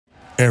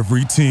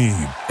Every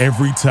team,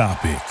 every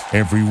topic,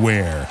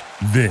 everywhere.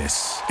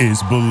 This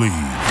is Believe.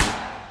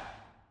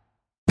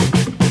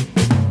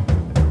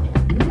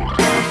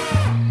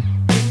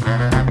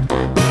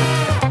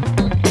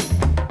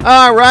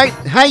 All right,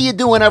 how you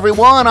doing,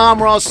 everyone?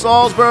 I'm Ross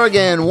Salzberg,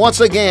 and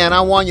once again,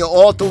 I want you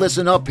all to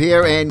listen up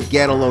here and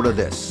get a load of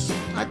this.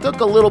 I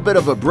took a little bit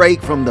of a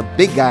break from the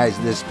big guys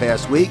this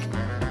past week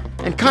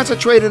and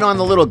concentrated on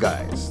the little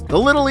guys. The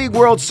Little League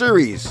World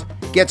Series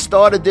gets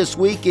started this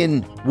week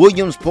in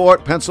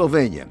Williamsport,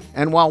 Pennsylvania.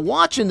 And while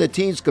watching the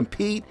teams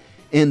compete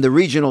in the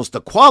regionals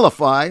to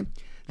qualify,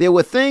 there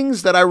were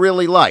things that I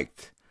really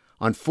liked.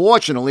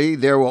 Unfortunately,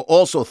 there were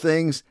also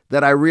things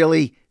that I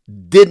really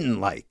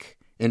didn't like.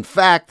 In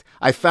fact,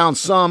 I found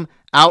some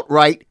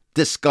outright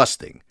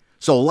disgusting.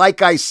 So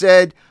like I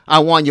said, I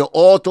want you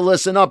all to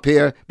listen up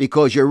here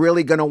because you're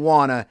really going to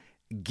want to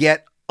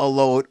get a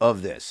load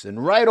of this.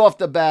 And right off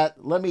the bat,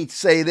 let me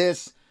say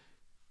this.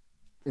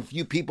 If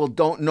you people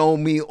don't know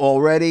me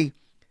already,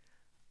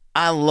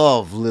 I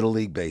love Little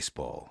League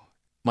Baseball.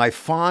 My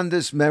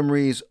fondest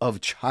memories of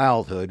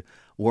childhood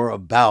were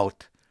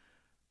about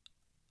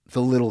the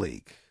Little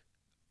League.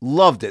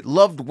 Loved it.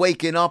 Loved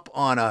waking up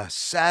on a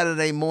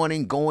Saturday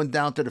morning, going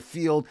down to the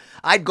field.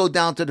 I'd go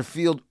down to the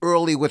field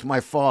early with my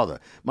father.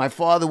 My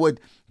father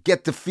would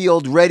get the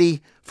field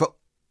ready for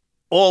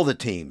all the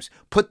teams,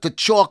 put the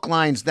chalk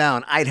lines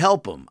down. I'd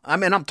help him. I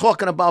mean, I'm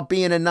talking about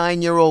being a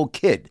 9-year-old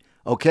kid,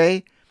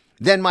 okay?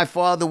 Then my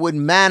father would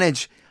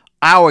manage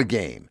our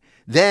game.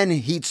 Then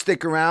he'd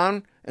stick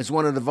around as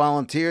one of the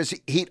volunteers.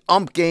 He'd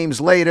ump games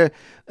later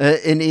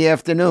in the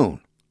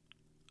afternoon.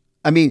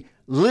 I mean,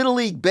 Little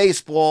League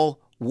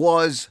Baseball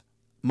was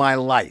my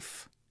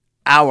life,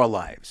 our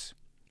lives.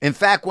 In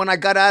fact, when I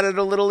got out of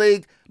the Little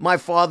League, my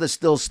father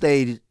still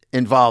stayed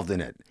involved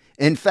in it.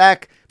 In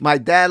fact, my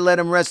dad, let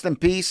him rest in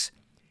peace.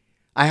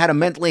 I had a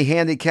mentally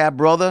handicapped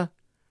brother.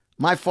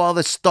 My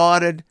father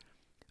started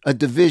a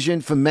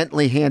division for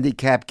mentally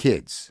handicapped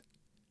kids.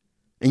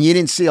 And you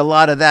didn't see a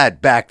lot of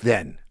that back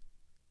then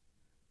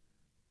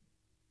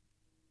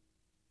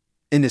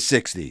in the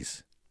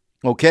 60s.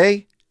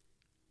 Okay?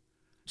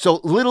 So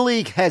Little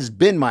League has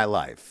been my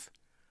life.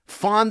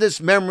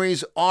 Fondest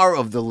memories are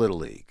of the Little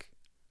League.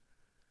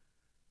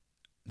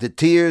 The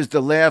tears, the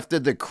laughter,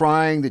 the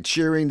crying, the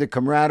cheering, the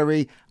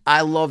camaraderie.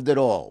 I loved it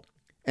all.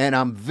 And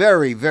I'm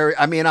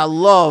I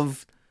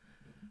love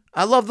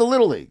the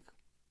Little League.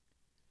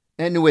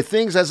 And there were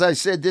things, as I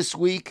said this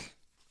week,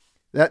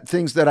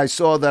 things that I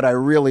saw that I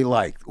really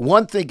liked.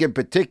 One thing in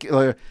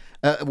particular,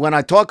 when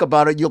I talk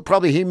about it, you'll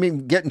probably hear me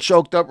getting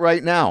choked up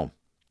right now.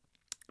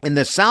 In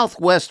the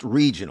Southwest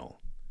Regional,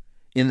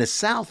 it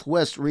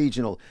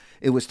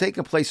was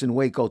taking place in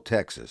Waco,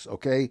 Texas,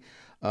 okay?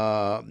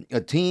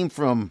 A team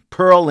from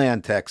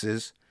Pearland,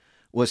 Texas,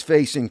 was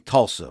facing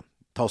Tulsa,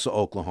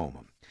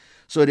 Oklahoma.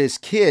 So this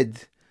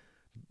kid,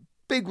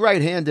 big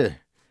right-hander,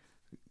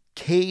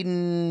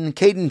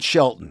 Caden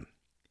Shelton,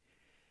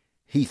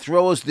 he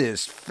throws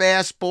this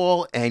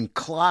fastball and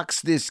clocks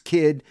this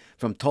kid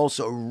from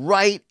Tulsa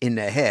right in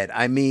the head.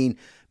 I mean,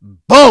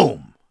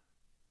 boom!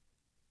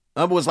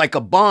 It was like a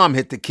bomb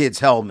hit the kid's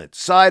helmet,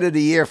 side of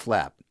the ear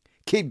flap.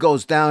 Kid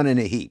goes down in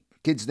a heap.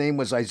 Kid's name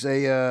was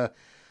Isaiah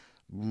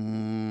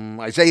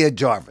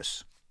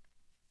Jarvis.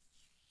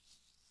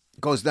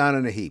 Goes down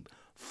in a heap.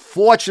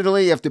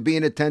 Fortunately, after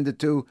being attended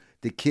to,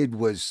 the kid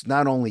was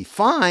not only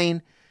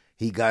fine,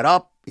 he got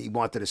up, he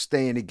wanted to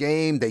stay in the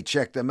game. They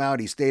checked him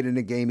out. He stayed in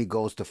the game. He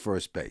goes to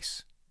first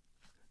base.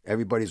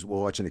 Everybody's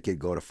watching the kid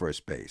go to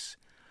first base.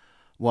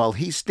 While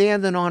he's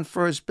standing on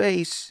first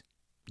base,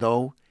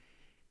 though,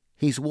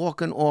 he's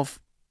walking off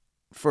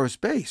first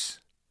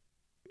base.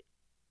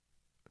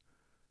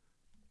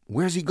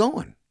 Where's he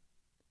going?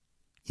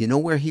 You know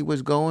where he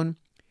was going?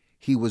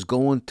 He was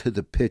going to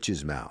the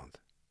pitcher's mound.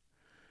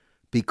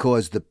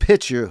 Because the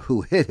pitcher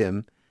who hit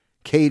him,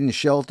 Caden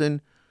Shelton,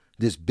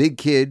 this big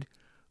kid,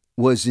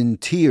 was in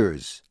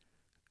tears,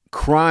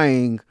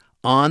 crying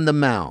on the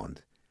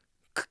mound,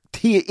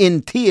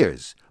 in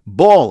tears,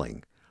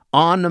 bawling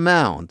on the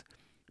mound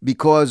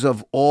because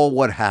of all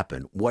what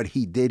happened, what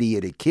he did. He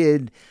hit a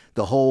kid,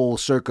 the whole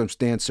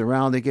circumstance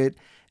surrounding it,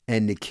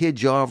 and the kid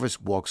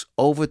Jarvis walks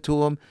over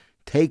to him,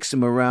 takes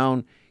him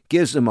around,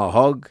 gives him a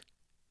hug,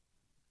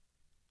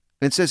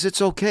 and says,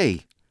 "It's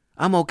okay.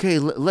 I'm okay.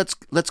 Let's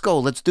go.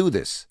 Let's do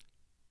this."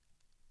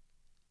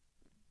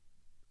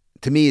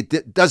 To me,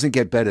 it doesn't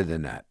get better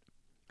than that.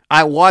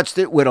 I watched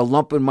it with a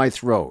lump in my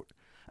throat.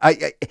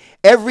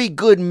 Every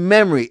good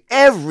memory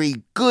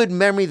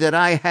that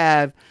I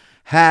have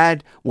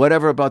had,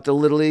 whatever about the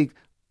Little League,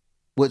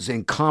 was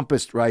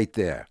encompassed right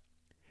there.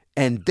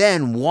 And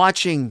then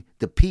watching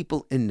the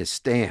people in the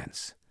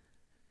stands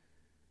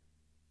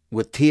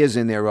with tears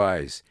in their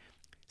eyes,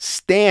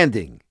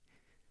 standing,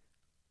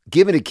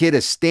 giving a kid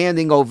a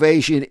standing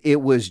ovation,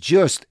 it was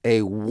just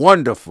a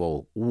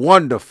wonderful,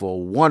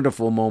 wonderful,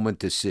 wonderful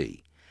moment to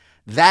see.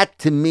 That,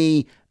 to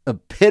me,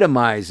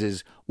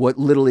 epitomizes what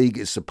Little League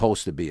is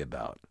supposed to be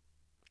about.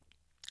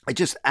 I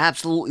just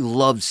absolutely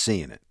love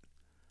seeing it.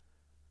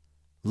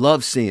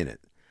 Love seeing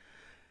it.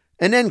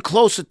 And then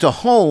closer to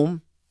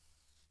home,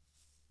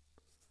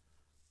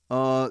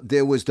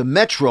 there was the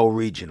Metro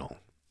Regional.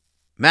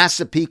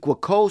 Massapequa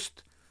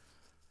Coast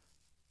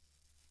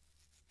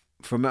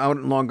from out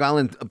in Long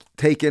Island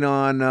taking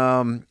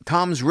on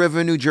Toms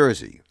River, New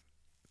Jersey.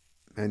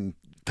 And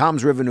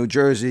Toms River, New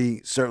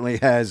Jersey certainly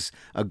has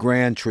a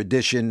grand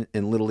tradition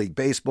in Little League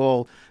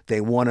Baseball.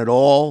 They won it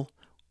all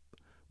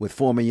with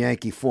former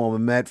Yankee, former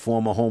Met,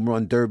 former home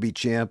run derby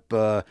champ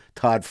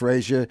Todd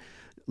Frazier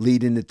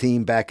leading the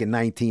team back in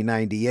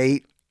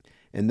 1998.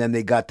 And then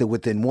they got to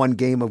within one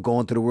game of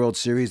going to the World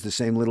Series, the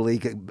same Little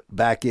League,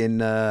 back in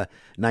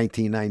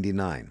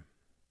 1999.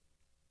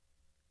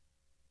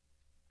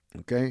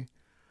 Okay?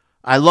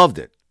 I loved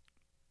it.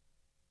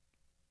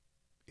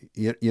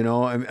 You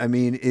know, I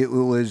mean, it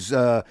was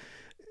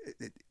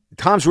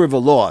Toms River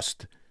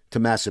lost to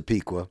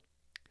Massapequa,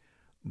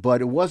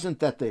 but it wasn't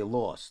that they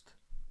lost.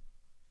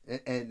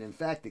 And in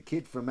fact, the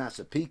kid from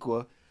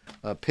Massapequa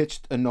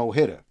pitched a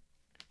no-hitter.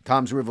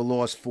 Toms River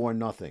lost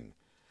 4-0.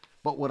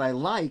 But what I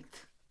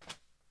liked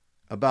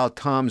about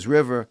Toms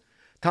River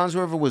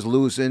was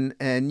losing,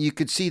 and you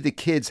could see the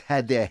kids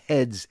had their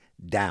heads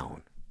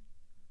down.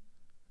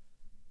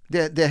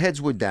 Their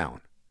heads were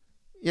down.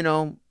 You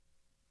know,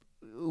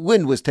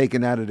 wind was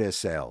taken out of their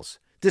sails.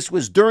 This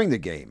was during the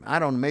game. I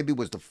don't know, maybe it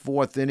was the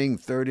fourth inning,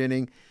 third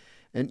inning.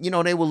 And, you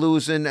know, they were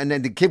losing, and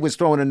then the kid was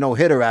throwing a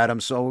no-hitter at them,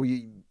 so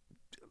you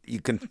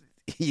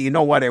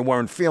know why they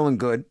weren't feeling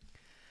good.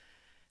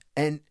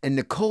 And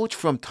the coach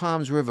from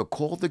Toms River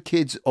called the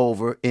kids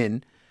over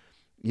in,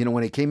 you know,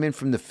 when they came in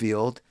from the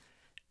field,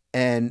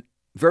 and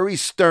very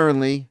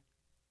sternly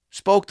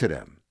spoke to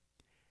them.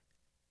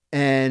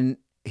 And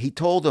he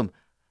told them,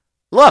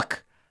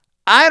 look,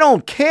 I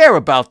don't care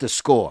about the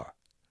score.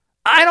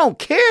 I don't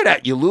care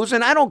that you're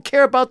losing. I don't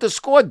care about the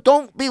score.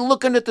 Don't be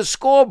looking at the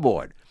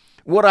scoreboard.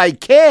 What I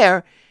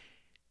care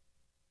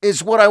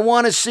is what I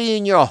want to see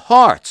in your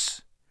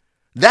hearts.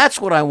 That's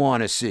what I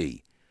want to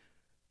see.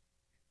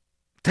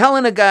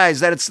 Telling the guys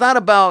that it's not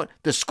about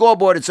the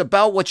scoreboard, it's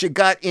about what you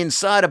got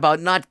inside,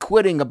 about not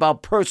quitting,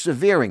 about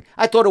persevering.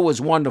 I thought it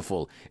was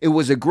wonderful. It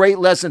was a great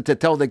lesson to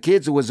tell the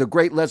kids. It was a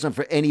great lesson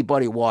for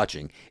anybody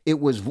watching. It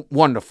was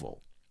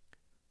wonderful.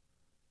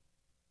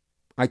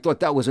 I thought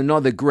that was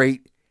another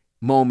great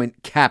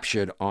moment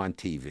captured on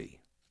TV.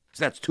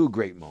 So that's two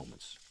great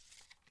moments.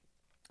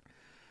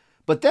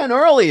 But then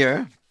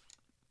earlier,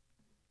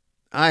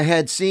 I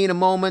had seen a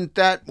moment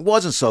that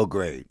wasn't so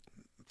great.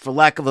 For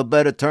lack of a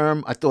better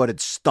term, I thought it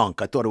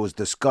stunk. I thought it was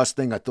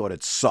disgusting. I thought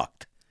it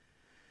sucked.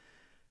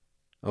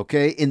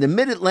 Okay, in the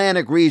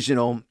Mid-Atlantic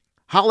Regional,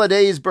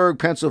 Hollidaysburg,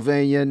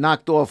 Pennsylvania,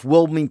 knocked off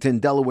Wilmington,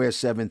 Delaware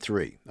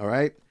 7-3. All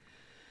right?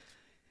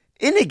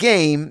 In the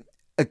game,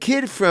 a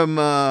kid from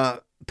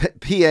PA,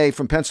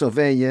 from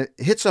Pennsylvania,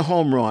 hits a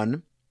home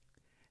run,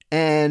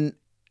 and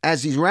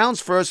as he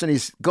rounds first and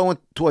he's going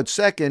towards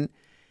second,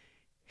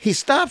 he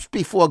stops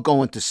before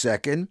going to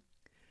second,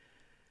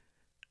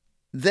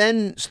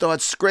 then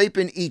starts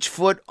scraping each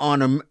foot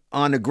on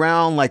the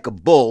ground like a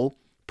bull,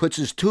 puts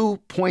his two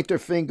pointer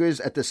fingers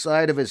at the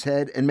side of his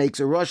head and makes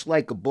a rush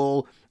like a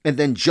bull, and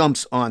then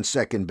jumps on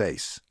second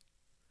base.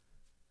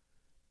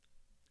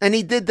 And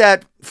he did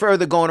that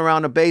further going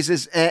around the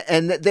bases,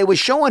 and they were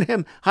showing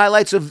him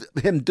highlights of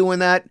him doing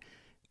that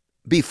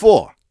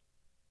before.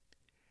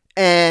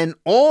 And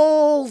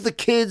all the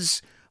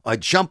kids are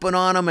jumping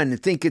on him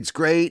and think it's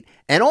great,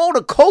 and all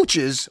the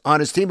coaches on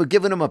his team are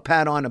giving him a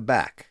pat on the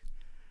back.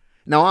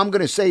 Now, I'm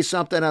going to say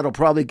something that'll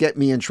probably get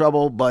me in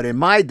trouble, but in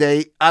my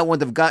day, I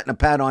wouldn't have gotten a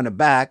pat on the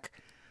back.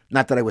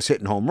 Not that I was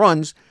hitting home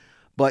runs,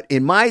 but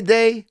in my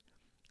day,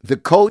 the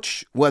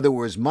coach, whether it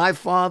was my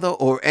father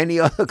or any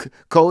other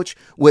coach,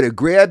 would have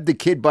grabbed the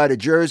kid by the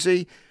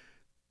jersey,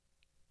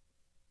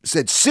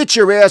 said, sit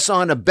your ass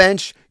on the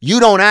bench. You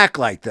don't act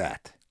like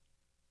that.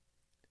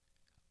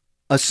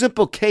 A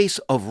simple case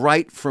of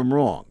right from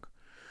wrong.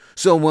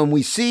 So when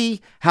we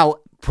see how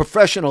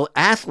professional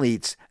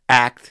athletes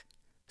act,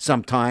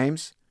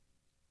 sometimes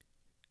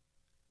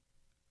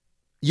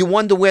you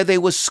wonder where they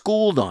were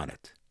schooled on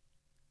it.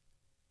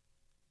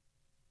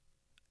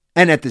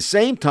 And at the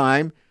same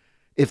time,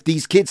 if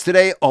these kids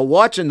today are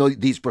watching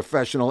these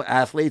professional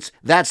athletes,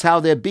 that's how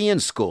they're being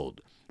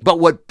schooled. But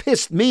what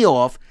pissed me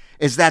off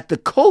is that the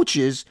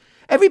coaches,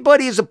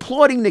 everybody is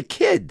applauding the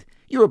kid.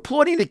 You're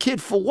applauding the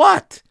kid for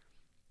what?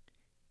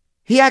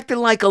 He acted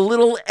like a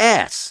little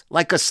ass,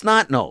 like a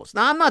snot nose.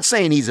 Now, I'm not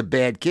saying he's a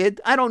bad kid.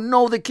 I don't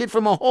know the kid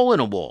from a hole in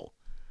a wall.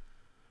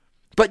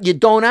 But you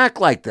don't act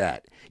like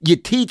that. You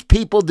teach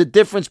people the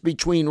difference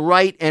between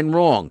right and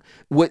wrong.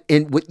 What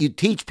you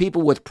teach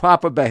people with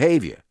proper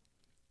behavior.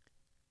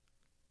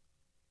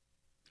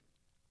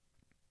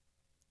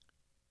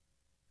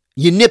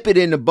 You nip it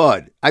in the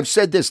bud. I've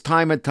said this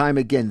time and time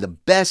again. The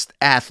best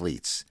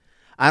athletes,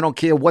 I don't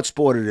care what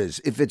sport it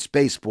is, if it's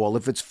baseball,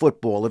 if it's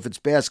football, if it's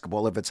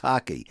basketball, if it's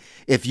hockey.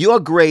 If you're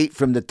great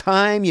from the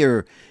time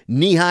you're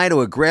knee-high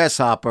to a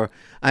grasshopper,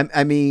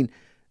 I mean,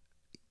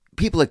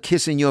 people are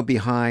kissing your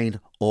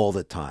behind all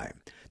the time.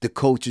 The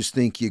coaches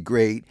think you're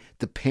great.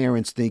 The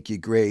parents think you're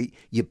great.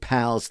 Your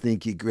pals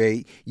think you're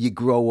great. You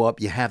grow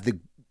up. You have the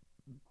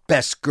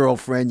best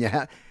girlfriend you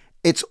have.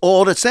 It's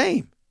all the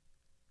same.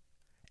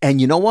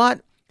 And you know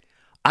what?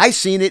 I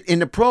seen it in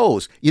the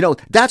pros.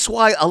 That's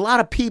why a lot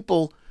of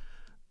people,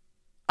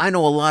 I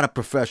know a lot of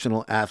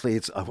professional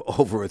athletes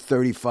over a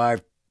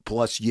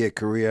 35-plus year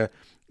career,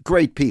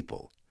 great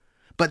people.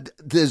 But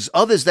there's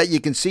others that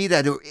you can see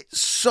that are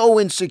so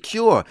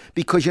insecure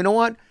because you know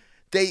what?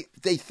 They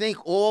think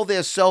all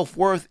their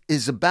self-worth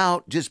is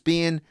about just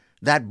being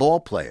that ball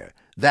player,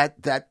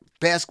 that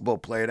basketball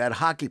player, that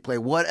hockey player,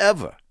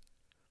 whatever.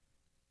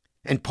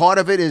 And part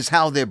of it is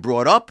how they're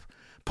brought up.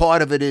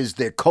 Part of it is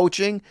their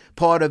coaching.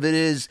 Part of it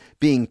is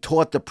being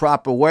taught the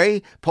proper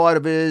way. Part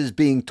of it is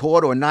being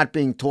taught or not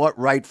being taught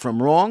right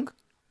from wrong.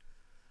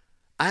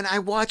 And I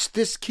watched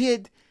this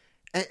kid,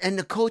 and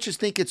the coaches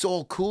think it's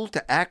all cool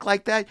to act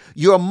like that.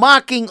 You're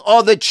mocking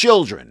other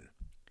children.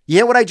 You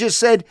hear what I just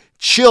said?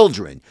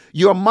 Children.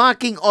 You're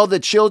mocking other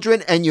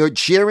children and you're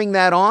cheering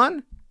that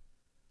on?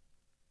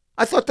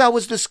 I thought that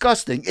was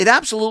disgusting. It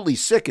absolutely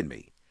sickened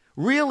me.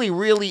 Really,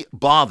 really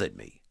bothered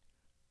me.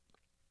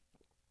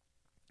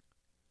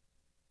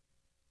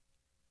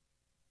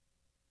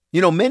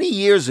 Many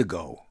years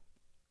ago,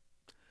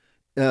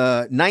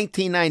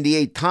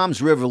 1998,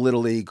 Toms River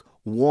Little League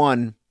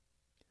won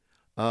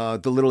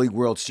the Little League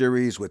World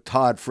Series with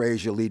Todd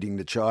Frazier leading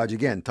the charge.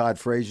 Again, Todd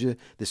Frazier,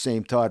 the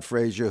same Todd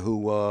Frazier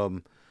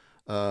who,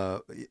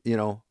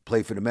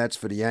 played for the Mets,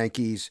 for the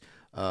Yankees,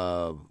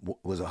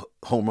 was a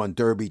home run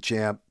derby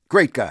champ.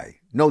 Great guy.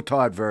 Know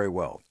Todd very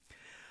well.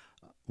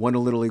 Won the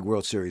Little League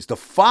World Series. The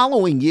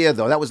following year,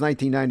 though, that was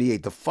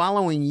 1998. The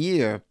following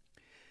year,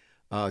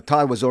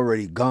 Todd was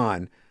already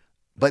gone,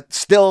 but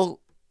still,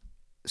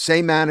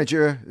 same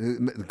manager,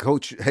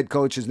 head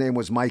coach, his name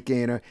was Mike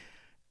Gaynor.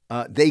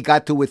 They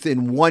got to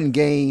within one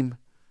game.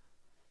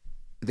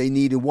 They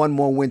needed one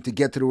more win to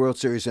get to the World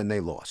Series, and they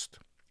lost.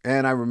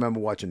 And I remember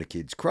watching the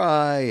kids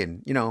cry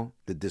and,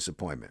 the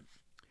disappointment.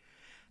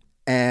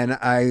 And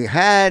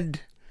I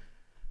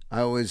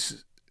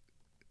was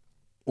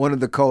one of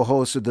the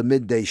co-hosts of the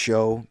midday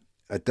show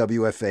at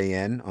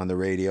WFAN on the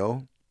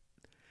radio.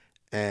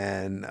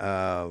 And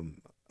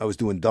I was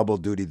doing double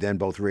duty then,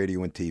 both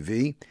radio and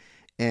TV.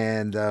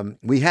 And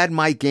we had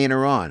Mike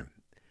Gaynor on.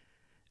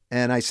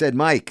 And I said,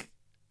 Mike,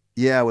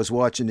 yeah, I was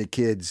watching the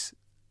kids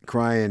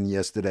crying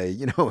yesterday.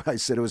 I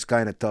said it was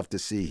kind of tough to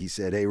see. He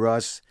said, hey,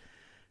 Russ,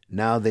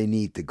 now they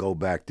need to go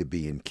back to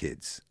being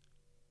kids.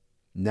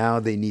 Now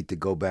they need to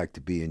go back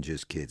to being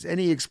just kids. And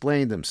he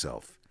explained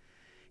himself.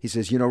 He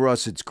says,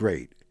 Russ, it's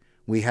great.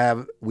 We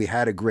had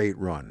a great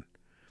run.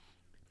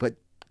 But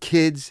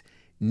kids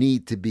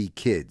need to be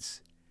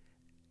kids.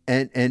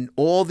 And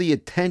all the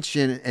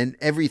attention and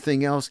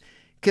everything else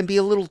can be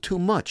a little too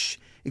much.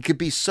 It could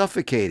be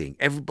suffocating.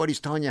 Everybody's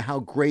telling you how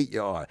great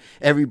you are.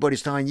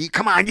 Everybody's telling you,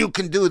 come on, you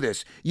can do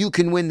this. You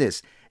can win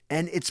this.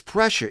 And it's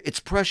pressure. It's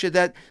pressure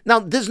that... Now,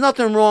 there's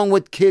nothing wrong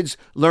with kids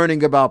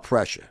learning about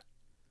pressure.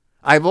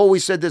 I've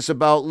always said this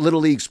about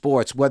Little League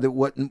sports,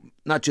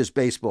 not just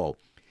baseball.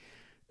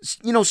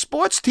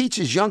 Sports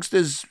teaches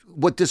youngsters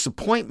what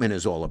disappointment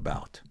is all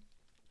about.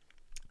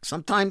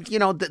 Sometimes,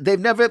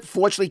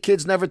 fortunately,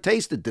 kids never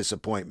tasted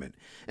disappointment.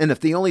 And if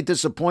the only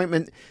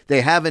disappointment they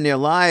have in their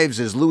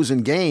lives is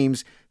losing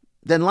games,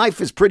 then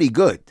life is pretty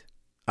good,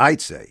 I'd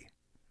say.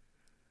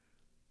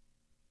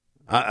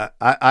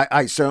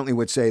 I certainly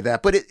would say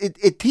that. But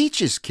it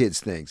teaches kids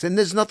things, and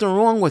there's nothing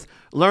wrong with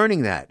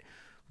learning that.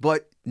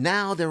 But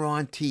now they're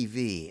on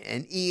TV,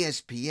 and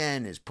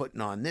ESPN is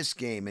putting on this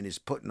game and is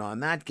putting on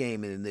that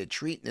game, and they're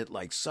treating it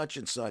like such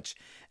and such.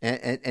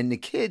 And the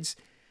kids...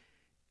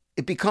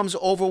 it becomes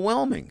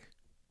overwhelming.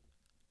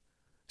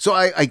 So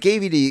I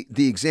gave you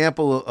the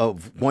example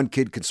of one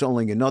kid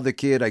consoling another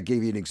kid. I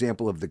gave you an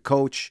example of the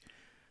coach.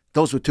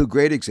 Those were two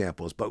great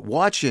examples. But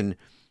watching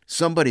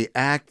somebody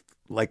act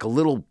like a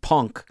little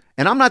punk,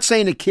 and I'm not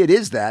saying the kid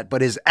is that,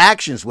 but his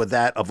actions were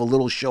that of a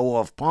little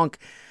show-off punk.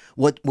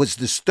 What was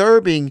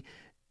disturbing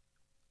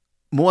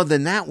more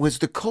than that was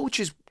the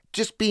coaches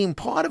just being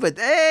part of it.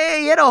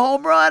 Hey, hit a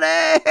home run.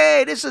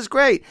 Hey, this is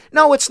great.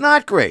 No, it's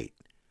not great.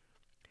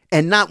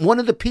 And not one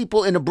of the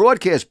people in the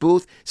broadcast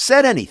booth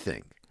said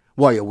anything.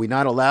 Why, are we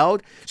not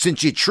allowed?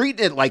 Since you're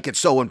treating it like it's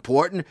so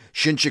important,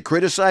 shouldn't you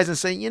criticize and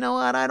say, you know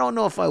what, I don't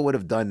know if I would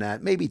have done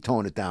that. Maybe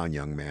tone it down,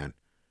 young man.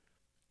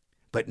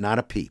 But not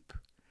a peep.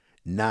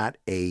 Not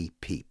a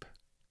peep.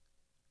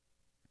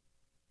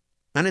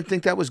 I didn't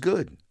think that was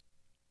good. In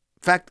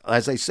fact,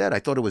 as I said, I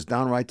thought it was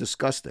downright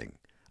disgusting.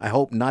 I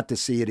hope not to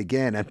see it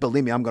again. And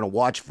believe me, I'm going to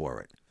watch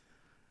for it.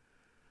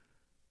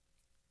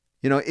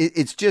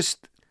 It's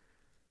just...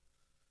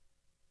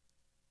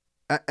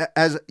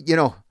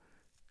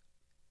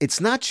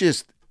 it's not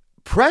just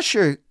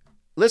pressure.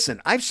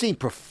 Listen, I've seen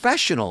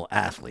professional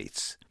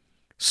athletes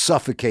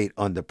suffocate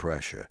under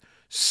pressure.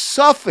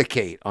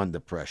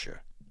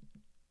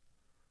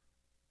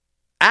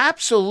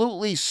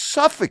 Absolutely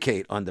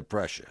suffocate under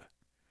pressure.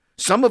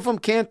 Some of them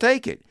can't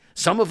take it.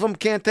 Some of them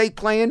can't take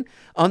playing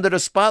under the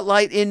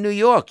spotlight in New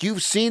York.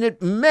 You've seen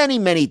it many,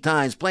 many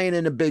times playing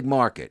in a big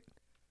market.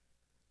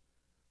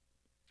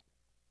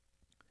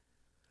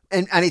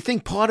 And I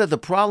think part of the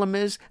problem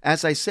is,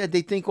 as I said,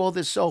 they think all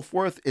this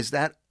self-worth is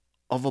that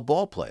of a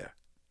ball player.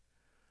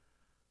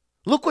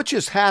 Look what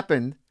just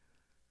happened.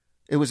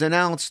 It was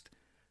announced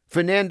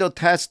Fernando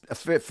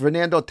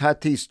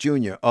Tatis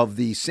Jr. of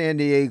the San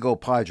Diego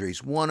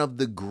Padres, one of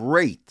the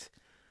great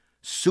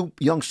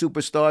young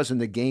superstars in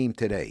the game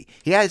today.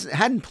 He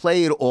hadn't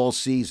played all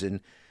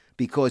season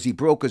because he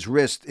broke his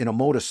wrist in a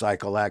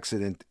motorcycle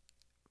accident.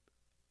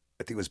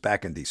 I think it was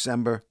back in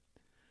December.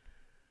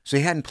 So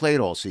he hadn't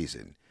played all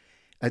season.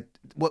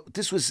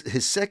 This was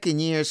his second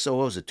year, so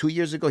what was it, 2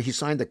 years ago? He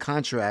signed a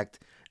contract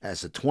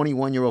as a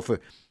 21-year-old for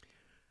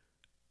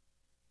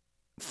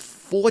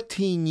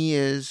 14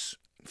 years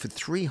for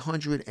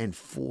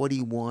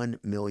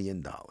 $341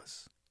 million.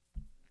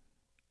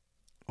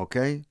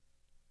 Okay?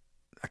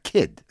 A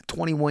kid, a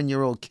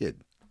 21-year-old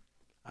kid.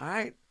 All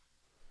right?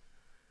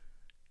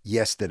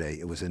 Yesterday,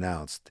 it was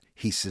announced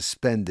he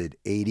suspended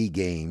 80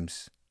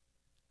 games,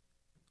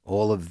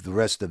 all of the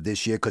rest of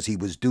this year, because he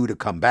was due to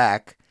come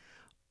back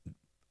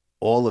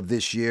all of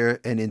this year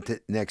and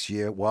into next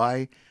year.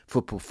 Why?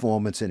 For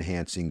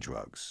performance-enhancing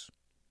drugs.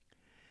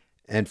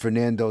 And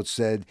Fernando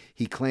said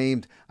he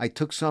claimed, I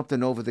took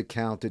something over the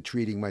counter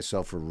treating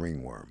myself for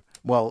ringworm.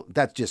 Well,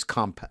 that just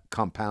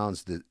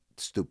compounds the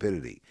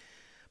stupidity.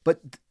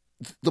 But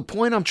the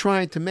point I'm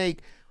trying to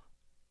make,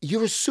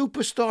 you're a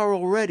superstar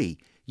already.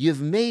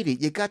 You've made it.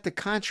 You got the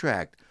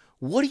contract.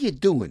 What are you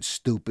doing,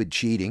 stupid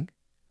cheating?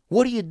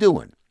 What are you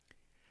doing?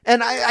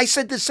 And I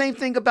said the same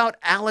thing about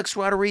Alex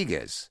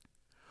Rodriguez.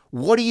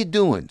 What are you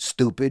doing,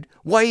 stupid?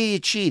 Why are you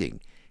cheating?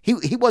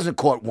 He wasn't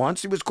caught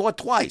once. He was caught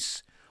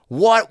twice.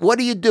 What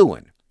are you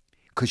doing?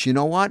 Because you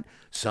know what?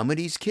 Some of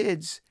these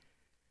kids,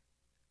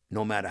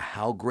 no matter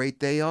how great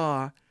they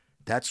are,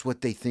 that's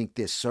what they think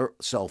their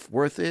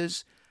self-worth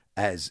is,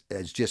 as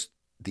just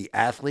the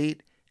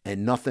athlete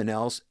and nothing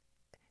else.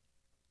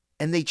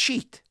 And they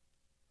cheat.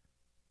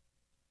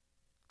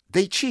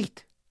 They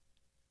cheat.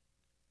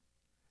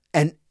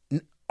 And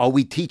are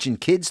we teaching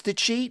kids to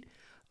cheat?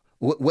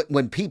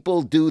 When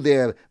people do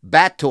their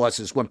bat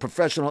tosses, when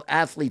professional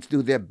athletes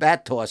do their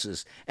bat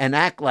tosses and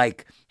act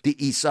like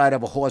the east side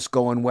of a horse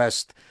going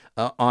west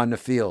on the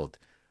field,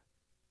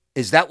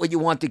 is that what you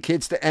want the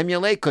kids to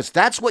emulate? Because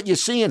that's what you're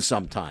seeing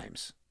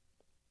sometimes.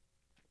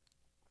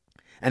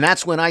 And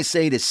that's when I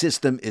say the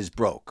system is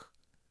broke.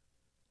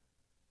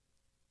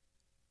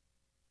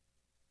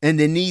 And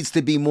there needs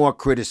to be more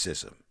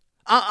criticism.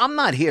 I'm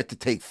not here to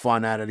take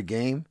fun out of the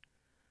game.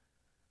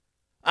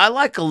 I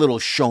like a little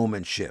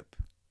showmanship.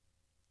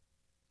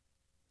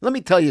 Let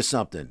me tell you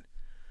something.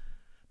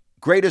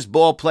 Greatest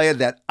ball player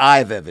that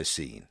I've ever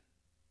seen.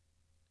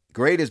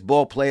 Greatest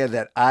ball player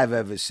that I've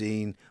ever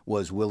seen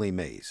was Willie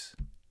Mays.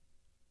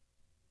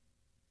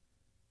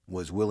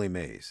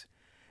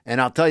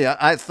 And I'll tell you,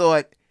 I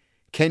thought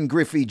Ken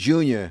Griffey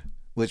Jr.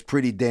 was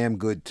pretty damn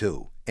good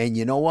too. And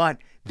you know what?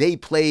 They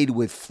played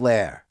with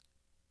flair.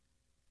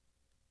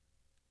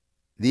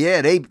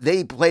 Yeah,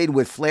 they played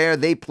with flair.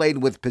 They played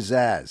with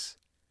pizzazz.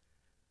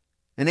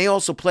 And they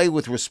also played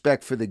with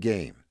respect for the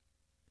game.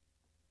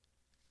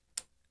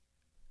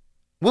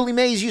 Willie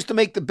Mays used to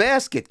make the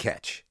basket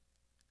catch.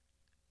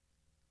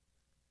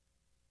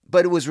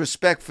 But it was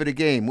respect for the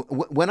game.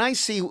 When I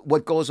see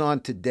what goes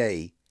on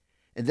today,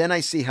 and then I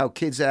see how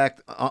kids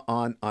act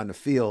on the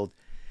field,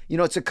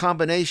 it's a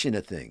combination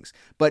of things.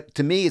 But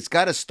to me, it's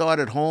got to start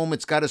at home.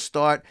 It's got to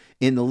start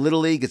in the Little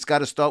League. It's got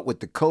to start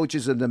with the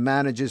coaches and the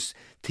managers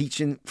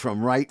teaching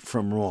from right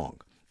from wrong.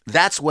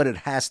 That's what it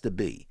has to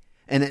be.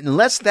 And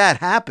unless that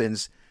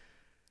happens,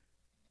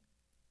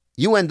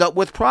 you end up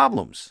with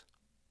problems.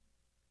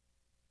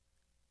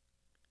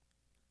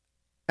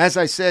 As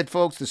I said,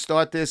 folks, to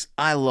start this,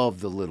 I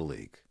love the Little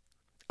League.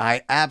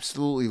 I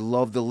absolutely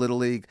love the Little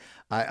League.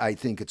 I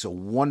think it's a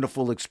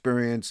wonderful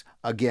experience.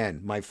 Again,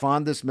 my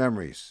fondest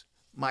memories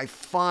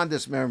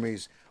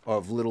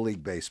of Little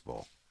League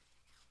baseball.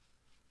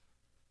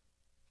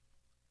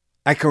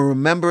 I can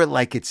remember it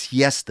like it's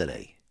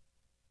yesterday.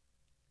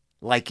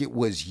 Like it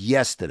was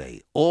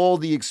yesterday. All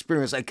the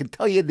experience. I can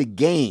tell you the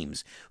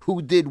games,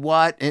 who did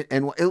what,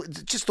 and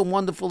it's just a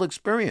wonderful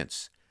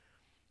experience.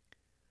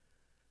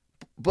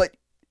 But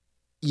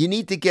you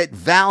need to get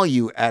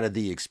value out of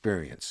the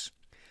experience.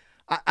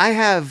 I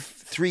have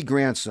 3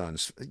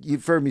 grandsons.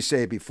 You've heard me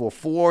say it before,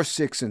 4,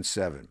 6, and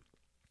 7.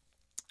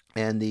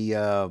 And the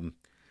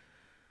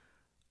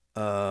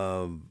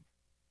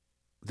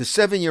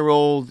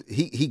 7-year-old,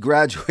 he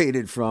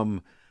graduated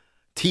from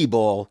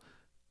T-ball,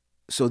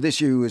 so this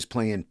year he was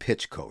playing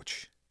pitch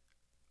coach.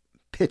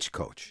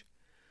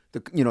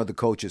 The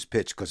coaches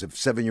pitch, because if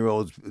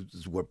 7-year-olds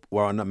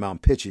were on the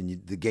mound pitching,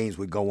 the games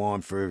would go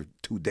on for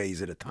 2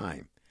 days at a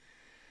time.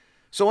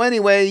 So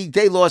anyway,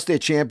 they lost their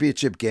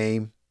championship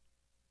game.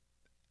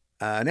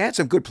 And they had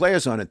some good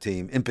players on the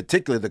team, in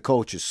particular the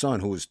coach's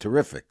son, who was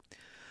terrific.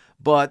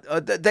 But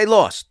they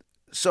lost.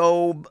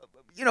 So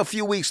a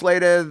few weeks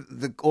later,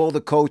 all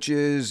the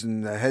coaches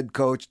and the head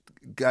coach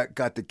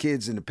got the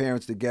kids and the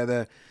parents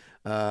together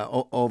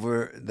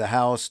over the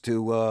house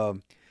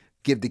to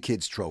give the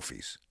kids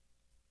trophies.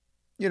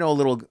 A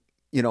little,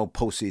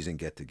 postseason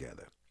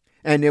get-together.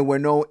 And there were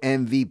no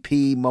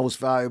MVP, most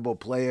valuable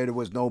player. There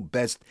was no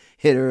best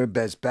hitter,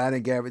 best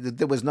batting average.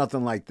 There was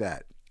nothing like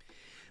that.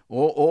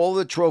 All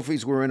the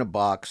trophies were in a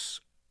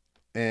box,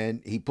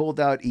 and he pulled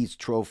out each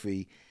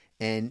trophy.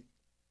 And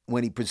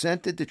when he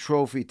presented the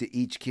trophy to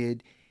each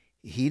kid,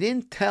 he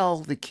didn't tell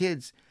the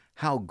kids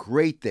how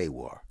great they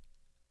were.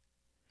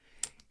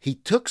 He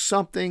took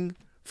something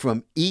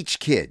from each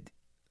kid,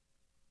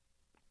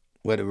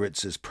 whether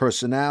it's his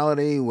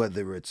personality,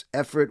 whether it's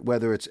effort,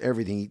 whether it's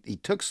everything. He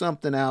took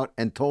something out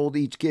and told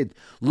each kid,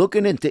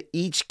 looking into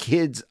each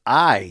kid's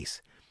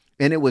eyes.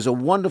 And it was a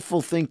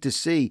wonderful thing to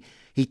see.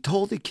 He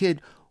told the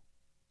kid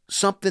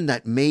something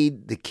that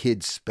made the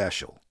kid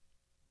special.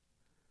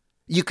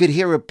 You could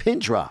hear a pin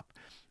drop,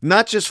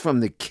 not just from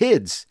the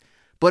kids,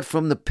 but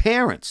from the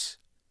parents.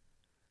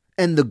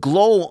 And the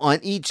glow on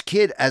each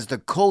kid as the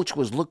coach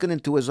was looking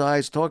into his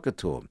eyes, talking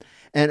to him.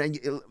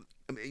 And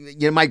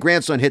my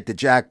grandson hit the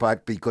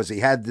jackpot because he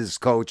had this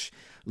coach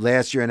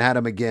last year and had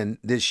him again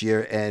this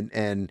year.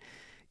 And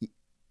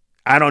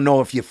I don't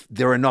know if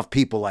there are enough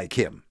people like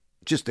him.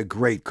 Just a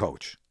great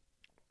coach.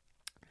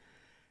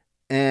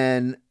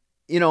 And,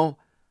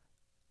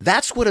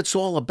 that's what it's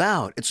all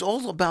about. It's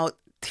all about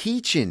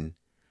teaching,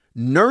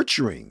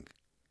 nurturing,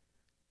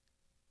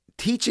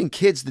 teaching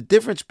kids the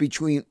difference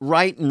between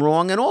right and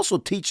wrong, and also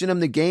teaching them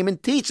the game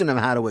and teaching them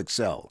how to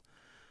excel.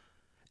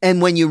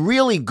 And when you're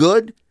really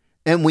good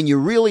and when you're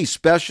really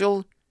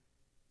special,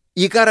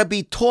 you got to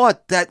be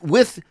taught that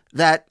with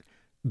that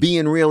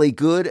being really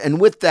good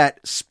and with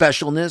that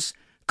specialness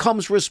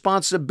comes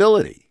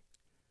responsibility.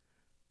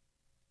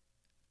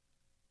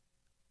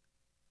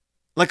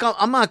 Like,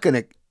 I'm not going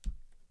to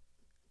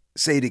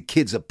say the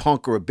kid's a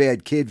punk or a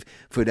bad kid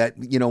for that,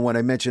 when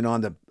I mentioned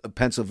on the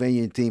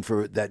Pennsylvania team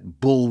for that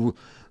bull,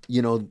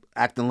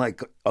 acting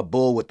like a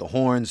bull with the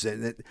horns.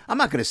 I'm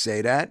not going to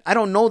say that. I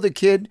don't know the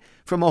kid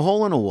from a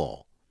hole in a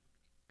wall.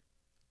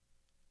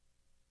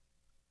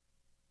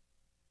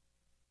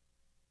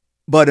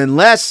 But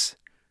unless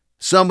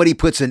somebody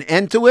puts an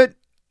end to it,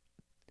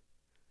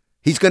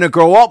 he's going to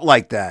grow up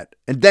like that.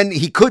 And then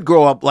he could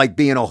grow up like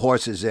being a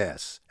horse's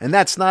ass. And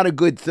that's not a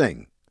good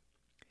thing.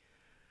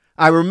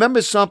 I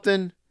remember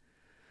something.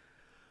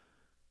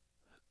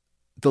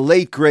 The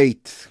late,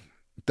 great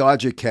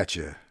Dodger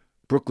catcher,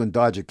 Brooklyn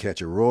Dodger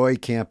catcher, Roy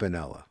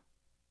Campanella.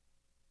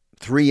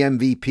 3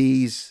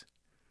 MVPs.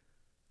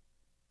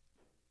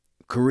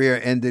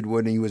 Career ended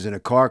when he was in a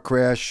car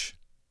crash.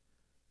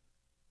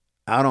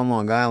 Out on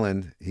Long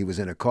Island, he was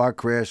in a car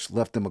crash,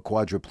 left him a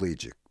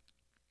quadriplegic.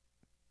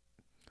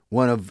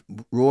 One of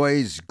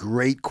Roy's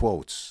great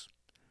quotes.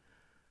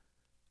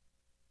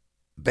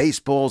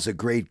 Baseball's a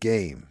great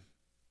game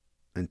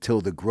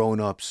until the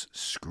grown-ups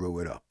screw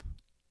it up.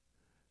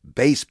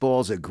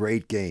 Baseball's a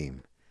great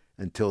game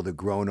until the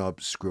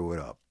grown-ups screw it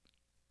up.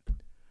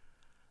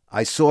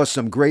 I saw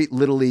some great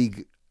Little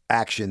League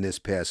action this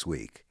past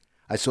week.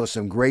 I saw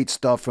some great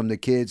stuff from the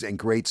kids and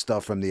great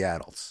stuff from the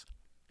adults.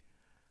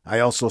 I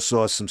also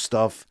saw some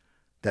stuff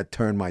that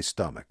turned my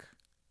stomach.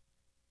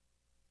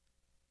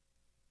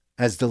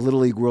 As the Little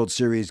League World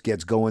Series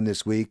gets going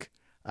this week,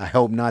 I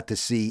hope not to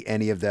see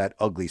any of that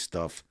ugly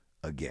stuff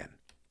again.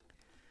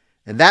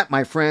 And that,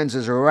 my friends,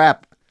 is a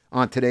wrap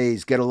on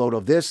today's Get a Load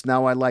of This.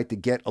 Now I'd like to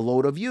get a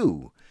load of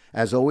you.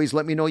 As always,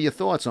 let me know your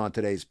thoughts on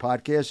today's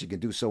podcast. You can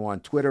do so on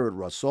Twitter at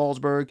Russ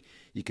Salzberg.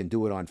 You can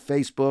do it on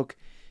Facebook.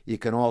 You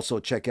can also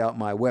check out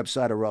my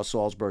website at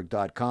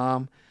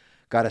russsalzberg.com.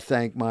 Got to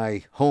thank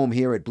my home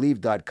here at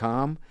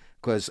Believe.com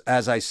because,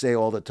 as I say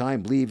all the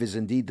time, Believe is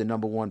indeed the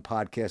 #1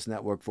 podcast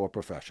network for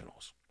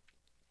professionals.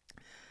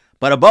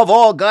 But above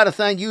all, got to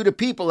thank you, the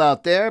people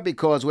out there,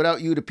 because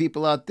without you, the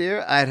people out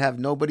there, I'd have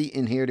nobody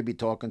in here to be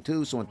talking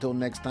to. So until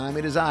next time,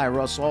 it is I,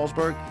 Russ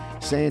Salzberg,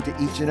 saying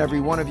to each and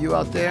every one of you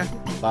out there,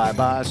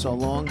 bye-bye, so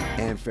long,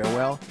 and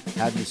farewell.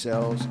 Have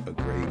yourselves a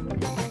great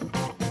week.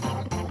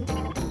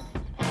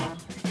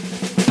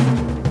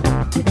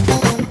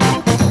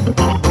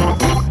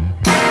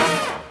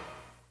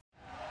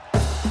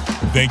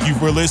 Thank you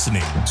for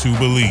listening to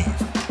Believe.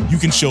 You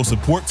can show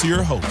support to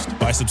your host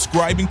by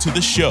subscribing to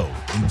the show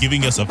and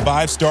giving us a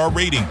 5-star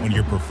rating on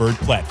your preferred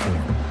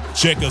platform.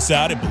 Check us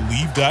out at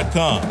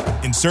Believe.com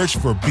and search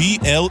for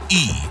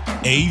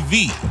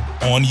BLEAV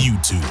on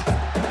YouTube.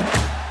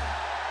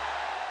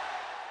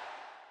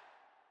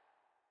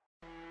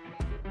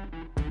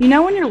 You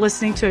know when you're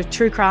listening to a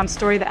true crime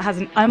story that has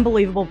an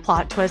unbelievable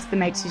plot twist that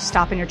makes you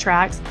stop in your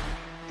tracks?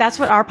 That's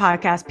what our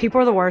podcast, People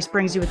Are the Worst,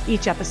 brings you with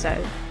each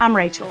episode. I'm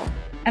Rachel.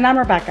 And I'm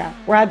Rebecca.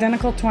 We're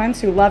identical twins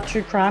who love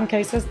true crime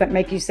cases that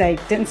make you say,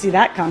 didn't see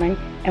that coming,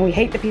 and we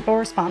hate the people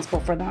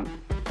responsible for them.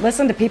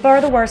 Listen to People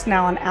Are the Worst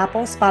now on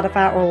Apple,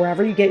 Spotify, or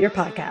wherever you get your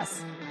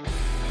podcasts.